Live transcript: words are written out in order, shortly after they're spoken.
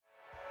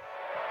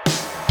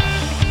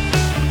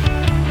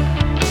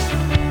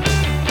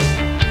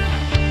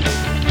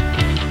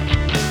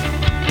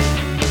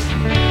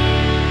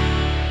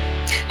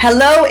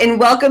Hello and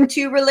welcome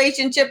to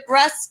Relationship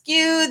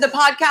Rescue, the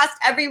podcast.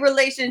 Every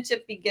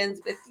relationship begins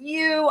with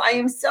you. I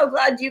am so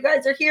glad you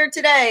guys are here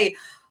today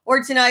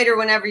or tonight or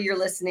whenever you're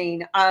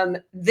listening.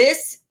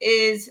 This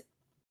is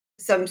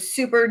some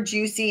super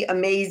juicy,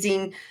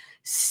 amazing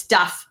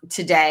stuff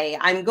today.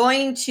 I'm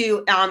going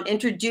to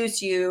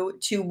introduce you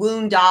to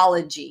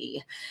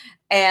woundology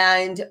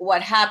and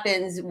what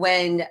happens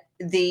when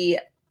the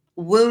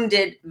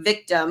wounded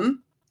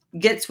victim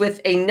gets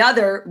with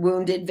another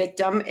wounded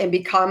victim and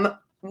become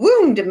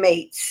wound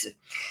mates.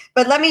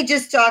 But let me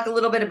just talk a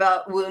little bit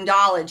about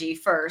woundology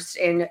first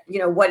and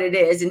what it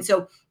is. And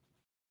so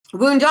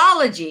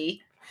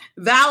woundology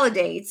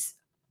validates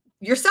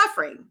your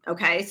suffering.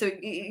 Okay. So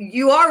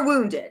you are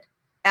wounded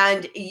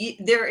and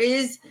there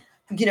is,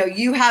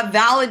 you have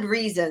valid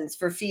reasons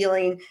for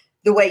feeling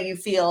the way you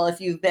feel if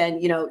you've been,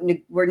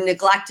 were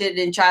neglected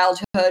in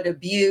childhood,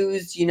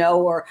 abused,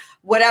 or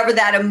whatever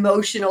that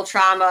emotional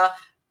trauma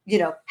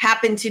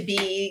happen to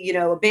be,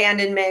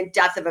 abandonment,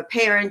 death of a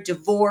parent,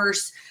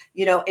 divorce,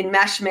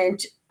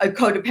 enmeshment, a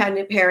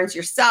codependent parents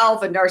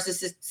yourself, a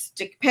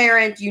narcissistic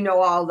parent,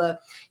 all the,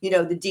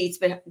 the deeds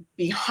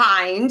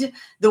behind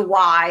the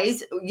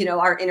whys,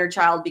 our inner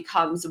child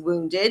becomes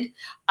wounded.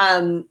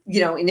 And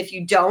if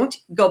you don't,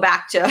 go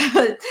back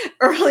to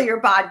earlier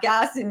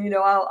podcasts and,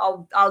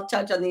 I'll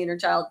touch on the inner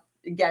child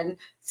again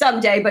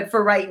someday. But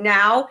for right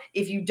now,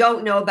 if you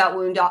don't know about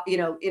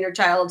inner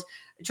child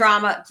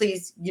trauma,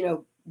 please,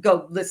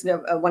 go listen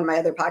to one of my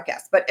other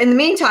podcasts. But in the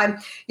meantime,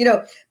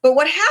 but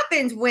what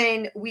happens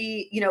when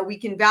we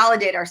can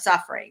validate our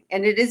suffering,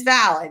 and it is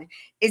valid,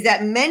 is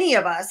that many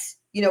of us,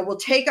 will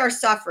take our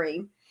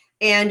suffering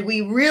and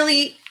we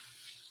really,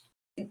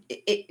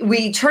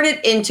 we turn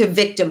it into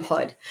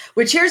victimhood,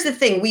 which here's the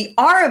thing, we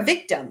are a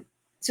victim.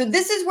 So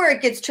this is where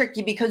it gets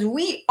tricky because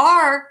we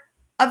are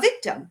a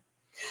victim.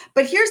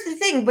 But here's the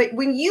thing, but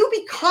when you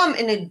become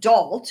an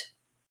adult,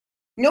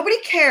 nobody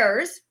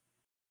cares.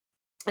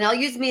 And I'll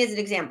use me as an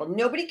example.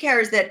 Nobody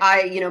cares that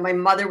my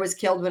mother was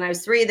killed when I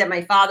was 3, that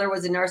my father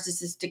was a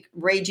narcissistic,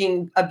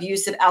 raging,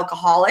 abusive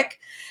alcoholic.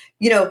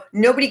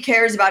 Nobody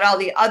cares about all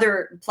the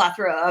other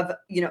plethora of,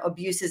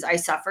 abuses I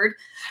suffered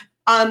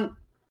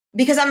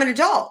because I'm an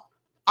adult.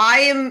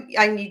 I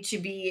need to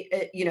be,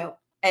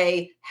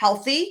 a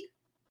healthy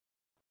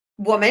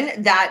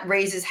woman that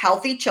raises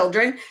healthy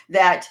children,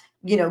 that,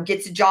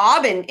 gets a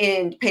job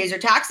and pays her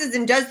taxes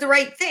and does the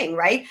right thing,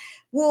 right?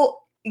 Well,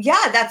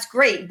 yeah, that's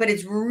great, but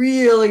it's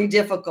really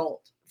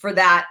difficult for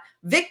that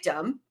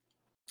victim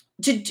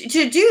to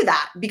do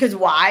that because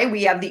why?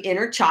 We have the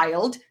inner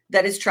child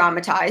that is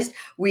traumatized.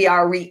 We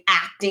are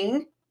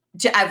reacting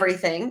to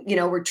everything.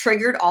 We're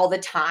triggered all the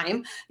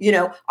time.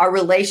 Our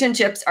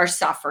relationships are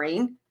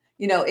suffering.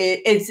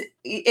 It's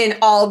in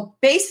all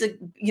basic,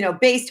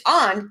 based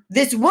on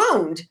this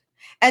wound,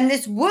 and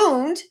this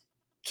wound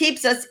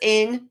keeps us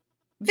in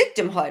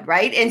victimhood,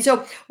 right? And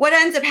so what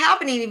ends up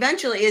happening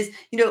eventually is,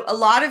 a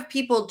lot of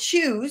people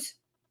choose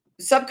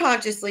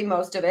subconsciously,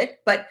 most of it,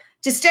 but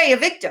to stay a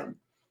victim.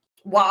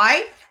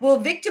 Why? Well,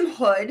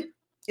 victimhood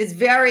is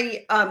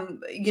very,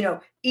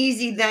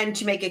 easy then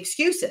to make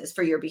excuses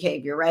for your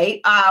behavior,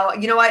 right?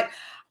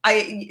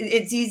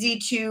 It's easy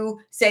to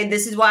say,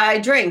 this is why I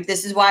drink.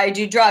 This is why I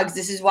do drugs.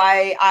 This is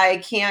why I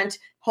can't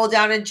hold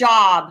down a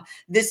job.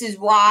 This is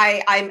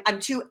why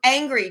I'm too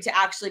angry to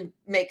actually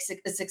make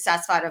a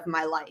success out of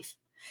my life.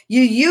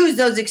 You use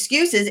those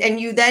excuses and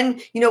you then,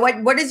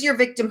 what does your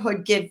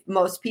victimhood give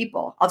most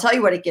people? I'll tell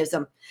you what it gives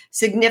them: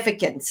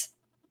 significance.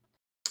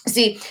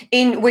 See,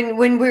 when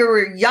we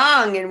were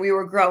young and we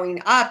were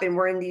growing up and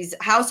we're in these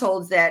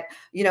households that,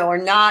 are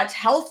not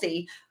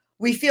healthy,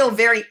 we feel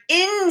very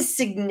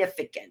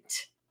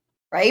insignificant,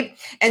 right?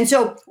 And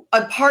so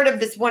a part of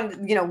this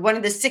one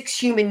of the 6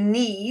 human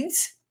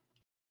needs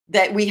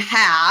that we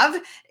have,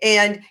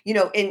 and,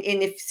 and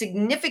if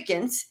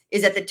significance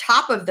is at the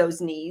top of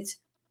those needs,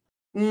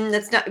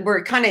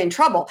 we're kind of in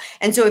trouble.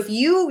 And so if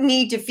you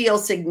need to feel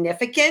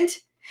significant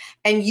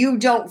and you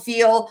don't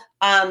feel,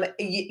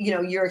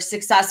 you're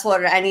successful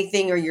at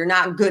anything, or you're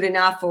not good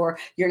enough, or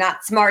you're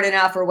not smart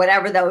enough, or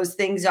whatever those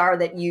things are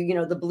that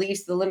the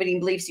beliefs, the limiting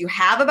beliefs you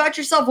have about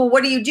yourself, well,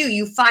 what do?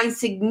 You find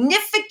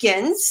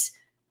significance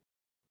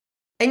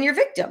in your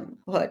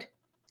victimhood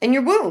and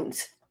your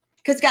wounds.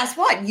 Because guess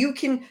what?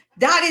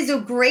 That is a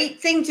great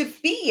thing to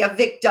be a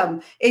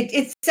victim.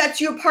 It sets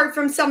you apart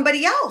from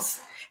somebody else.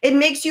 It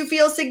makes you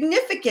feel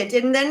significant,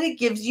 and then it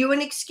gives you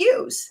an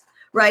excuse,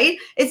 right?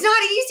 It's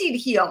not easy to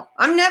heal.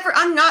 I'm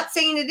not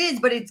saying it is,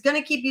 but it's going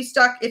to keep you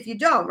stuck if you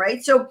don't,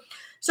 right? So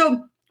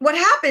what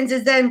happens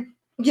is then,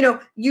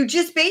 you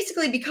just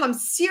basically become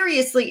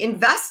seriously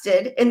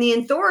invested in the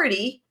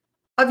authority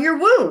of your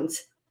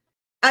wounds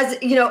as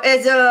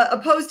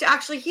opposed to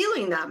actually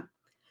healing them.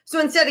 So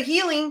instead of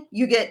healing,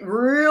 you get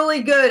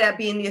really good at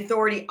being the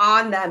authority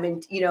on them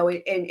and,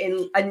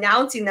 and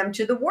announcing them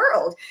to the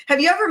world.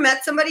 Have you ever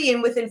met somebody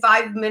and within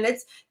 5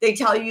 minutes, they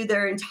tell you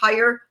their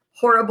entire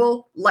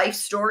horrible life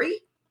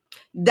story?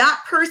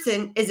 That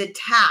person is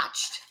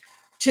attached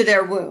to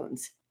their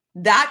wounds.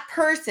 That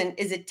person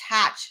is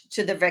attached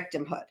to the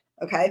victimhood.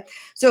 Okay.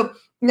 So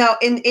now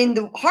in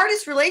the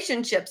hardest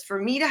relationships for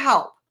me to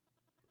help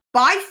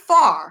by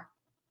far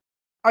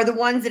are the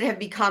ones that have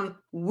become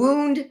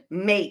wound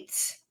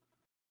mates.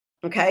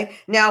 Okay.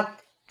 Now,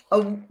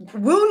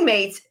 wound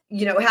mates,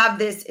 have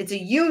this, it's a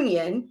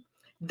union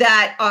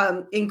that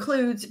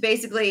includes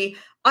basically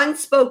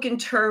unspoken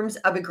terms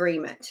of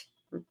agreement.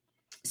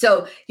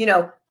 So,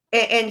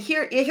 and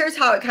here's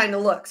how it kind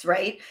of looks,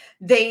 right?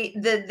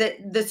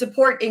 The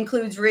support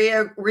includes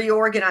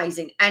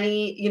reorganizing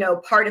any,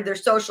 part of their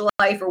social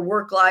life or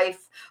work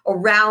life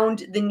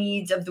around the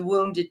needs of the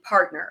wounded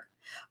partner.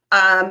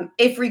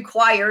 If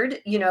required,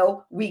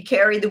 we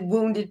carry the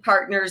wounded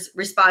partner's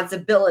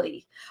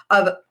responsibility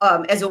of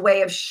as a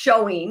way of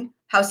showing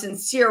how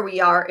sincere we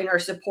are in our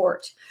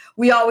support.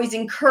 We always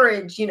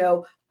encourage,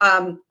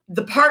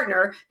 the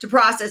partner to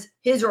process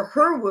his or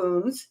her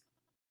wounds,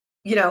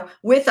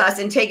 with us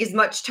and take as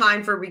much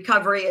time for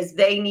recovery as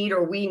they need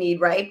or we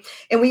need, right?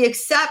 And we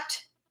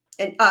accept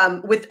and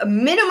with a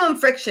minimum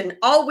friction,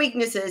 all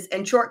weaknesses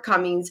and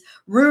shortcomings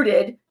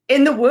rooted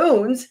in the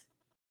wounds.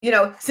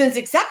 Since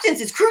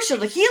acceptance is crucial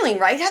to healing,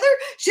 right, Heather?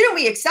 Shouldn't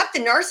we accept the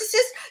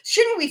narcissist?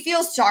 Shouldn't we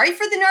feel sorry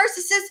for the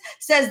narcissist?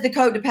 Says the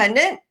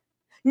codependent.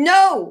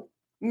 No.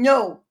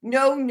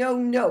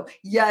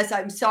 Yes,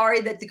 I'm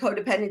sorry that the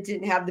codependent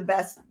didn't have the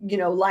best,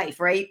 life,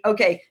 right?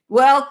 Okay.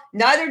 Well,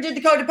 neither did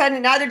the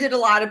codependent, neither did a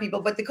lot of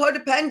people, but the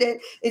codependent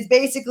is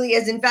basically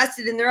as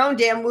invested in their own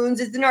damn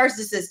wounds as the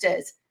narcissist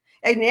is.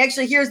 And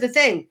actually, here's the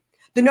thing.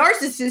 The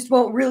narcissist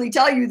won't really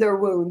tell you their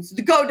wounds.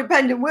 The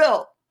codependent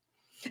will.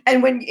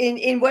 And when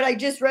in what I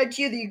just read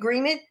to you, the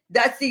agreement,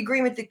 that's the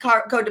agreement the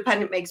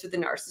codependent makes with the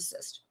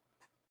narcissist.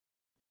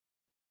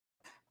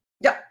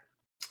 Yeah.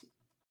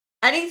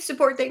 Any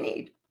support they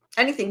need,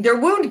 anything. They're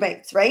wound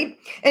mates, right?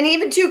 And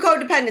even two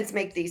codependents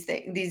make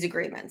these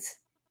agreements.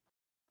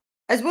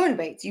 As wound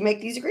mates, you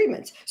make these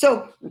agreements.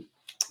 So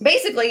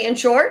basically, in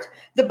short,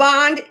 the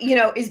bond,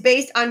 is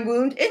based on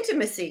wound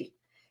intimacy.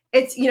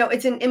 It's,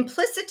 it's an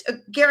implicit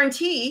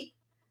guarantee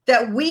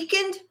that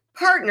weakened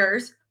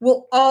partners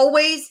will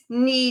always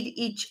need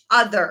each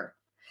other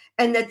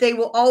and that they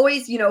will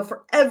always,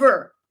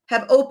 forever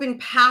have open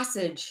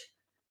passage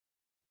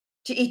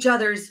to each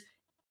other's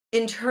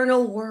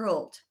internal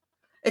world.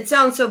 It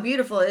sounds so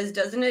beautiful,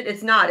 doesn't it?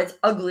 It's not. It's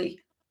ugly.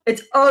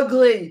 It's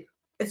ugly.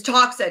 It's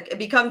toxic. It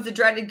becomes the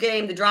dreaded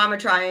game, the drama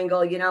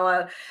triangle.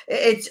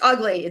 It's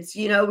ugly. It's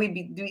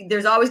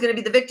there's always going to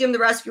be the victim, the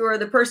rescuer,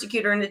 the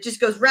persecutor, and it just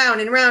goes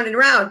round and round and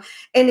round.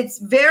 And it's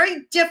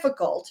very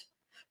difficult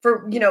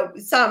for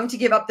some to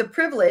give up the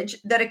privilege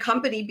that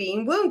accompany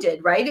being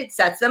wounded. Right? It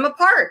sets them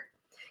apart.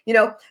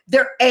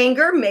 Their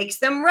anger makes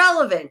them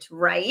relevant.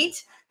 Right?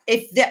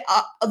 If they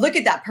look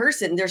at that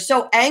person, they're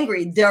so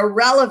angry, they're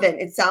relevant.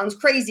 It sounds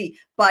crazy,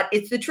 but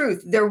it's the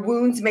truth. Their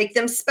wounds make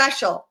them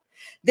special.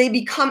 They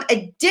become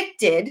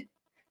addicted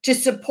to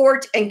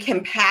support and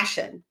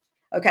compassion.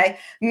 Okay.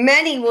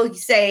 Many will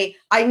say,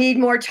 I need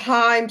more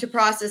time to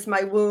process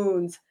my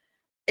wounds.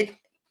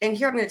 And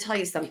here I'm going to tell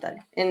you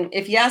something. And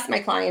if you ask my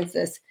clients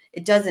this,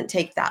 it doesn't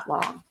take that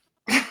long.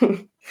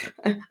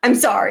 I'm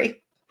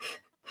sorry.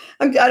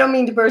 I don't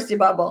mean to burst your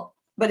bubble,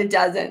 but it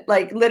doesn't.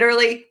 Like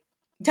literally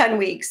 10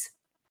 weeks.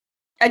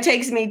 It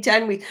takes me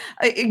 10 weeks.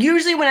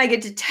 Usually when I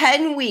get to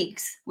 10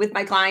 weeks with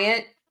my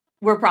client,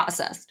 we're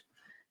processed.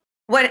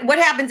 What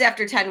happens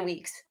after 10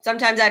 weeks?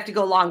 Sometimes I have to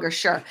go longer,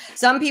 sure.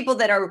 Some people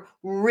that are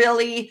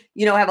really,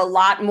 have a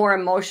lot more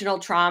emotional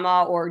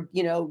trauma or,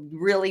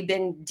 really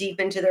been deep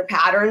into their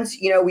patterns,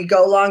 we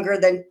go longer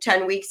than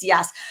 10 weeks,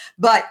 yes.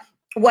 But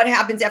what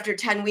happens after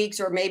 10 weeks,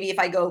 or maybe if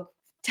I go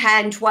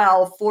 10,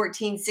 12,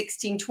 14,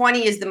 16,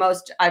 20 is the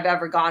most I've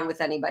ever gone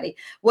with anybody.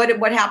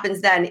 What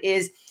happens then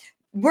is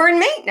we're in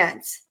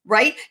maintenance,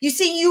 right? You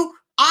see,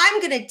 I'm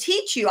going to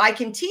teach you, I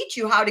can teach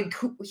you how to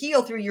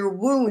heal through your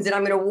wounds, and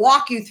I'm going to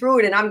walk you through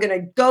it, and I'm going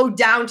to go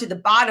down to the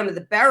bottom of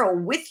the barrel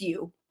with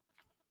you.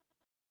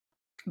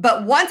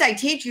 But once I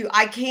teach you,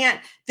 I can't,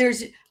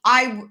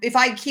 if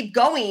I keep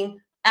going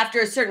after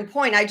a certain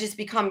point, I just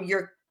become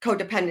your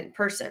codependent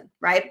person,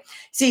 right?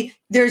 See,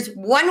 there's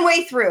one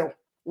way through,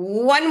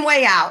 one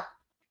way out.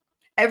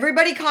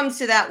 Everybody comes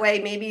to that way,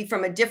 maybe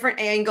from a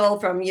different angle,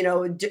 from,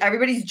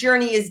 everybody's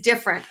journey is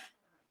different.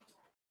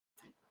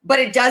 But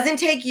it doesn't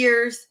take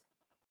years.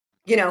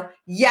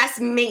 Yes,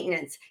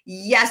 maintenance.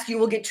 Yes, you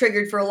will get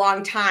triggered for a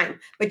long time,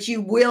 but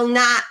you will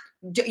not,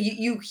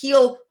 you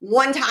heal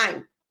one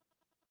time,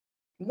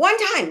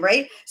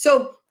 right?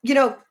 So, you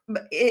got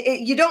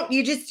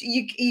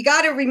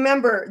to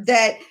remember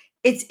that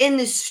it's in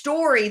the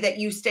story that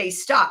you stay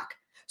stuck.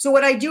 So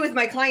what I do with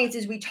my clients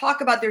is we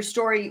talk about their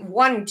story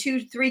 1,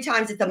 2, 3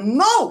 times at the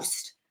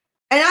most,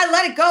 and I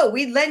let it go.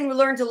 We then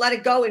learn to let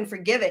it go and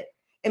forgive it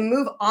and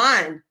move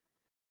on.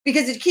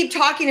 Because if you keep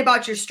talking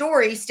about your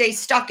story, stay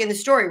stuck in the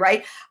story,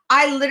 right?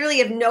 I literally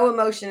have no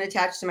emotion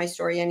attached to my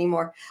story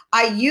anymore.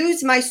 I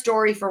use my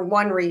story for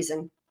one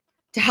reason,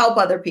 to help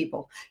other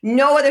people.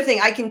 No other thing.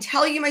 I can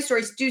tell you my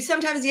stories.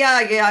 Sometimes,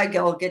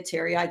 I'll get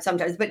teary-eyed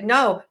sometimes, but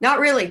no, not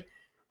really.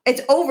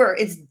 It's over.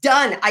 It's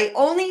done. I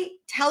only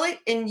tell it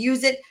and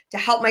use it to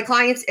help my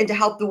clients and to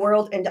help the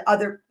world and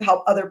to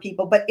help other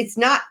people, but it's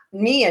not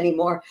me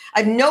anymore. I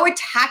have no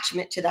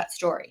attachment to that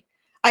story.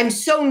 I'm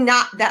so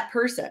not that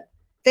person.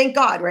 Thank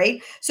God,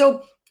 right?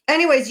 So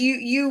anyways,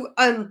 you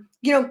have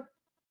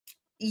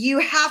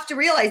to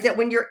realize that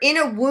when you're in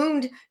a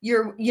wound,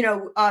 you're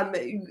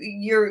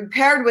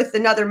paired with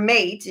another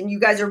mate and you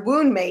guys are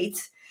wound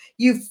mates.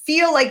 You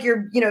feel like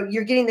you're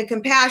getting the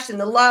compassion,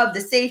 the love,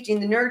 the safety,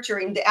 and the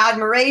nurturing, the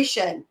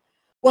admiration.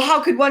 Well,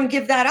 how could one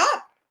give that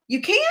up?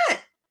 You can't.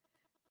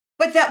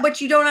 But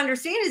what you don't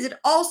understand is it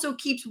also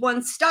keeps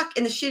one stuck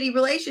in the shitty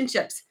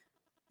relationships,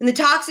 in the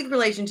toxic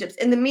relationships,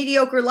 in the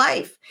mediocre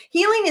life.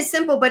 Healing is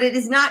simple, but it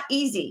is not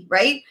easy,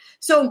 right?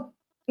 So,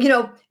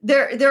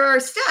 there are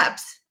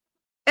steps.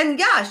 And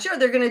yeah, sure,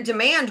 they're going to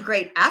demand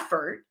great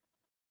effort.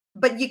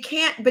 But you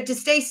can't, but to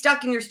stay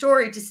stuck in your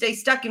story, to stay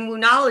stuck in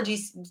Woonology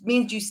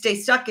means you stay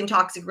stuck in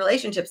toxic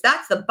relationships.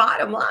 That's the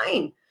bottom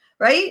line,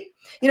 right?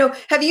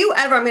 Have you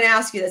ever, I'm going to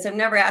ask you this. I've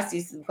never asked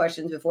these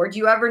questions before. Do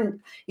you ever, do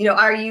you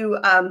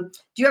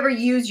ever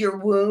use your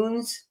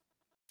wounds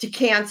to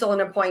cancel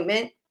an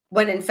appointment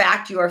when in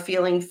fact you are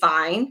feeling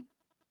fine?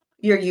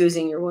 You're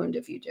using your wound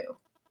if you do,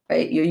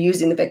 right? You're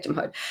using the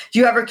victimhood. Do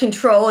you ever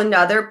control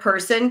another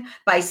person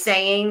by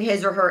saying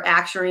his or her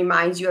action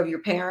reminds you of your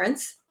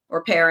parents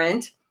or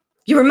parent?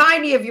 You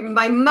remind me of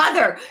my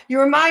mother. You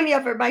remind me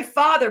of my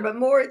father, but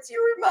more it's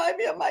you remind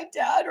me of my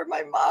dad or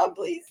my mom.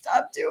 Please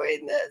stop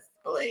doing this.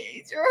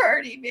 Please, you're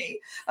hurting me.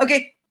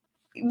 Okay.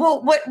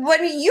 Well,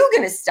 when are you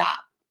going to stop?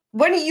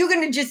 When are you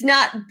going to just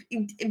not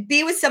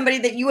be with somebody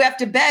that you have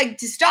to beg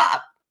to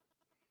stop?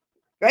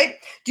 Right?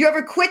 Do you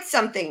ever quit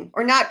something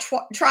or not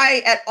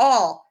try at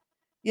all?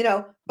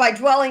 By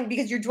dwelling,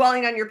 because you're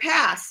dwelling on your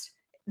past.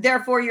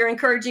 Therefore, you're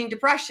encouraging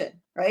depression.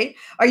 Right?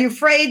 Are you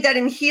afraid that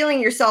in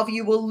healing yourself,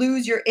 you will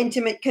lose your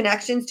intimate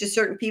connections to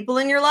certain people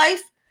in your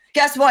life?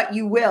 Guess what?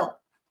 You will.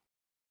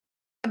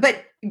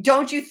 But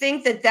don't you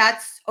think that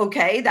that's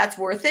okay? That's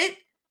worth it?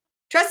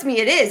 Trust me,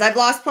 it is. I've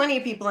lost plenty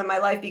of people in my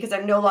life because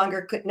I'm no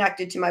longer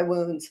connected to my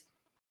wounds.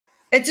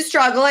 It's a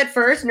struggle at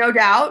first, no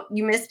doubt.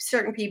 You miss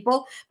certain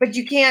people, but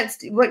you can't.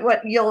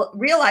 What you'll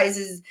realize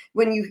is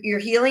when you're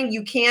healing,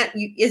 you can't.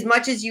 As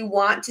much as you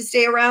want to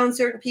stay around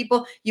certain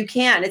people, you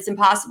can't. It's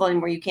impossible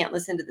anymore. You can't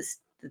listen to the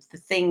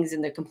things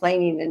and the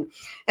complaining. And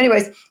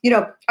anyways,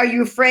 are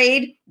you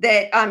afraid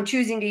that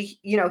choosing to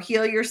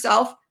heal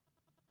yourself,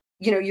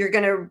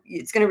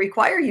 it's gonna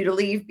require you to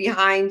leave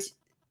behind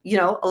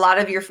a lot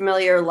of your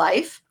familiar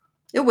life?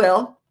 It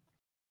will.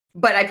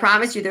 But I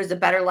promise you there's a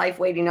better life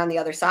waiting on the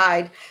other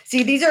side.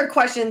 See, these are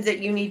questions that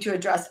you need to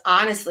address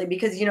honestly,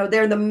 because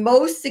they're the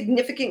most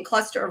significant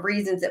cluster of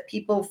reasons that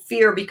people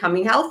fear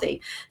becoming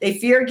healthy. They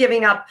fear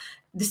giving up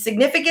the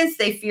significance.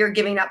 They fear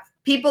giving up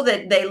people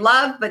that they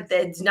love, but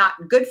that's not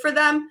good for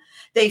them.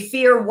 They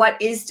fear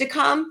what is to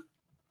come.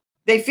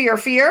 They fear,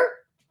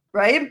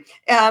 right?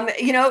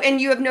 And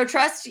you have no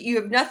trust. You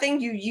have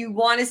nothing. You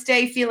want to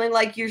stay feeling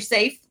like you're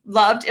safe,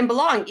 loved, and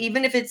belong,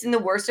 even if it's in the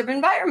worst of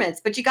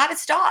environments. But you got to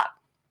stop.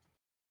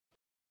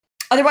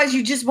 Otherwise,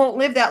 you just won't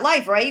live that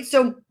life, right?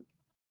 So,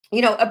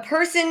 a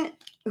person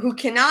who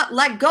cannot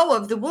let go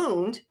of the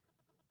wound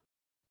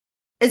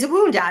is a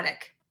wound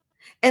addict.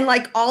 And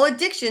like all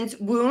addictions,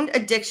 wound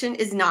addiction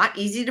is not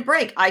easy to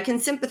break. I can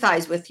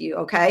sympathize with you,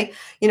 okay?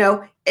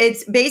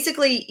 It's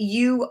basically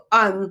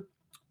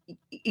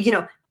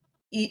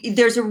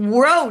there's a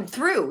road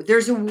through.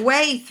 There's a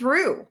way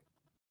through.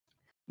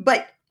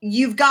 But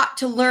you've got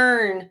to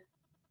learn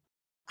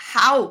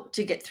how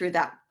to get through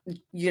that,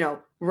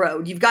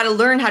 road. You've got to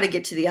learn how to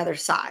get to the other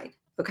side,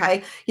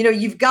 okay?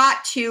 You've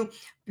got to,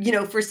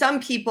 for some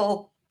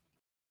people,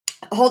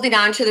 holding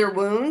on to their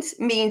wounds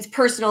means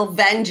personal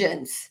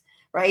vengeance.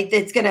 Right?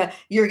 It's gonna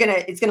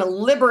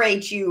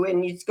liberate you,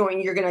 and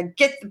you're gonna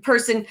get the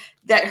person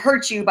that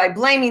hurt you by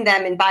blaming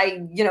them and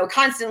by,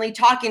 constantly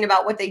talking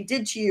about what they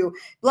did to you,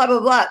 blah,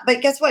 blah, blah.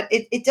 But guess what?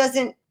 It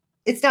doesn't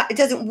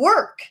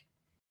work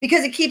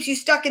because it keeps you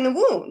stuck in the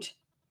wound.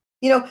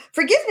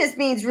 Forgiveness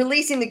means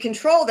releasing the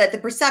control that the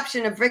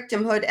perception of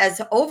victimhood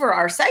as over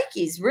our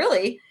psyches,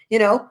 really,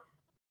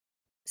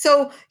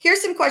 So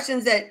here's some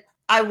questions that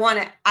I'm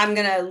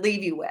going to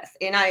leave you with,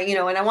 and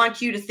I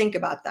want you to think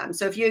about them.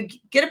 So if you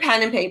get a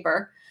pen and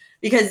paper,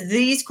 because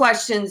these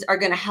questions are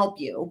going to help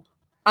you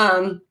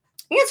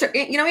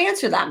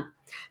answer them.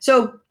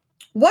 So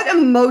what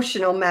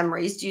emotional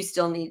memories do you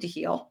still need to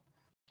heal?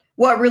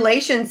 What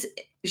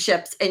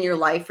relationships in your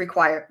life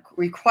require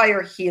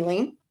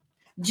healing?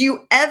 Do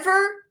you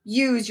ever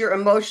use your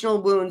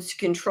emotional wounds to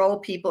control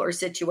people or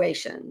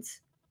situations?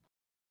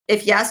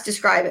 If yes,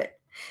 describe it.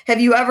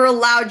 Have you ever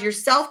allowed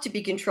yourself to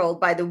be controlled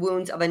by the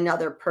wounds of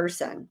another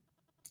person?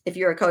 If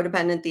you're a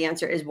codependent, the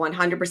answer is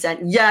 100%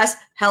 yes.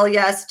 Hell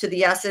yes to the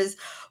yeses.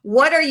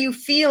 What are you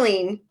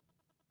feeling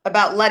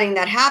about letting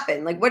that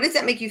happen? Like, what does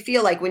that make you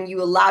feel like when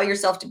you allow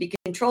yourself to be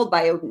controlled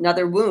by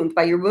another wound,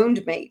 by your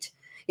wound mate?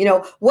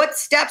 What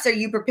steps are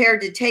you prepared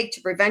to take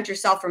to prevent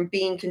yourself from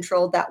being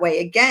controlled that way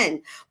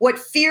again? What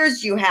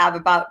fears do you have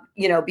about,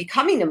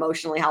 becoming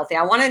emotionally healthy?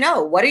 I want to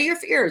know, what are your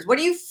fears? What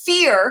do you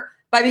fear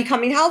by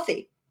becoming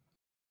healthy?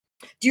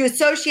 Do you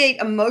associate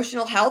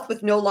emotional health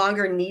with no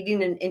longer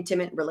needing an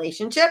intimate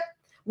relationship?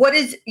 What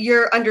is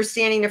your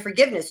understanding of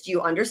forgiveness? Do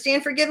you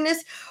understand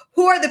forgiveness?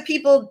 Who are the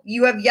people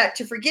you have yet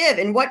to forgive?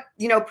 And what,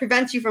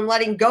 prevents you from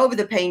letting go of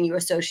the pain you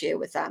associate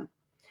with them?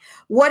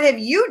 What have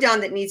you done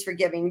that needs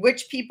forgiving?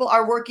 Which people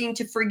are working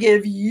to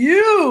forgive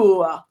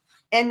you?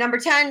 And number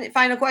 10,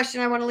 final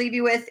question I want to leave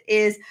you with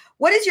is,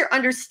 what is your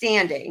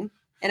understanding?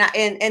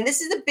 And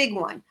this is a big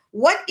one.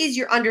 What is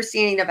your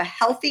understanding of a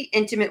healthy,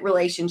 intimate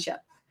relationship?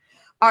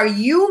 Are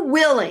you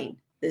willing?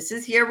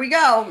 Here we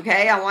go.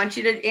 Okay. I want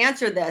you to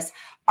answer this.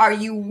 Are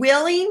you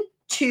willing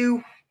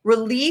to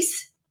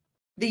release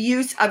the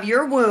use of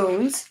your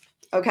wounds?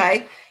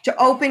 Okay. To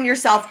open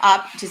yourself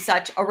up to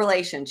such a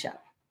relationship.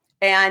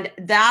 And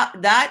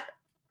that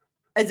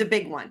is a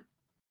big one,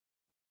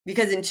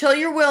 because until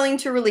you're willing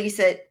to release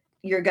it,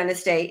 you're going to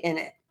stay in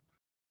it.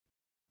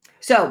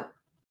 So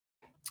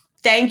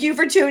thank you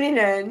for tuning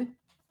in.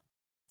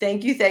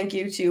 Thank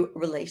you to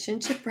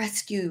Relationship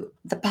Rescue,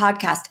 the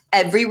podcast.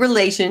 Every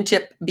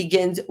relationship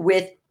begins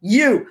with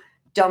you.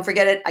 Don't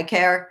forget it. I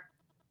care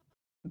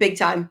big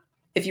time.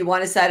 If you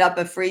want to set up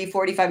a free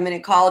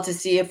 45-minute call to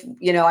see if,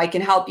 I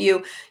can help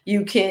you,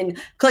 you can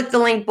click the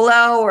link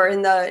below, or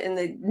in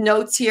the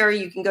notes here,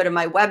 you can go to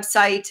my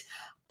website.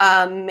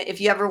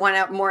 If you ever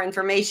want more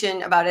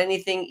information about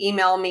anything,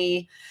 email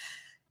me.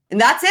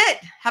 And that's it.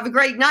 Have a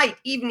great night,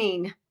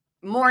 evening,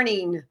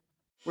 morning,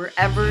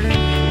 wherever